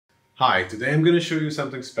Hi, today I'm going to show you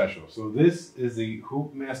something special. So this is the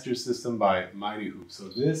Hoop Master system by Mighty Hoop. So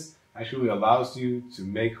this actually allows you to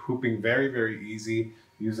make hooping very, very easy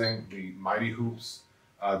using the Mighty Hoops,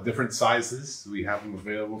 different sizes. We have them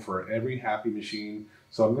available for every Happy machine.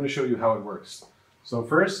 So I'm going to show you how it works. So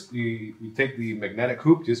first, we take the magnetic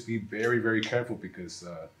hoop. Just be very, very careful because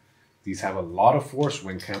these have a lot of force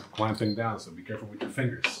when clamping down. So be careful with your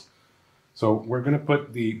fingers. So we're going to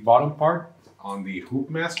put the bottom part on the Hoop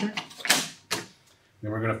Master.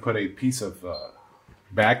 Then we're going to put a piece of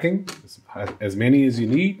backing, as many as you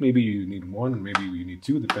need. Maybe you need one, maybe you need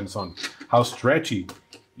two, depends on how stretchy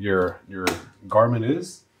your garment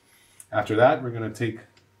is. After that, we're going to take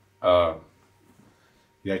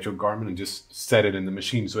the actual garment and just set it in the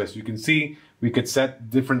machine. So as you can see, we could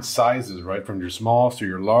set different sizes, right? From your small to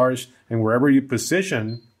your large, and wherever you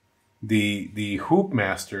position the Hoop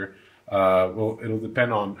Master, well, it'll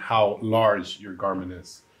depend on how large your garment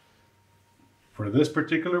is. For this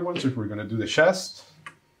particular one, so if we're going to do the chest,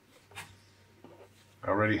 I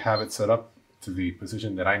already have it set up to the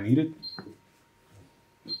position that I needed.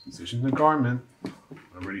 Position the garment. I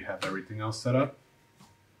already have everything else set up.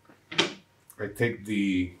 I take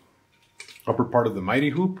the upper part of the Mighty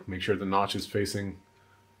Hoop, make sure the notch is facing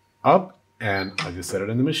up, and I just set it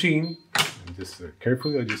in the machine. And just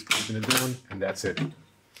carefully, I just open it down, and that's it.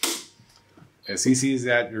 As easy as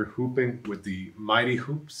that, you're hooping with the Mighty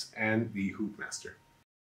Hoops and the Hoop Master.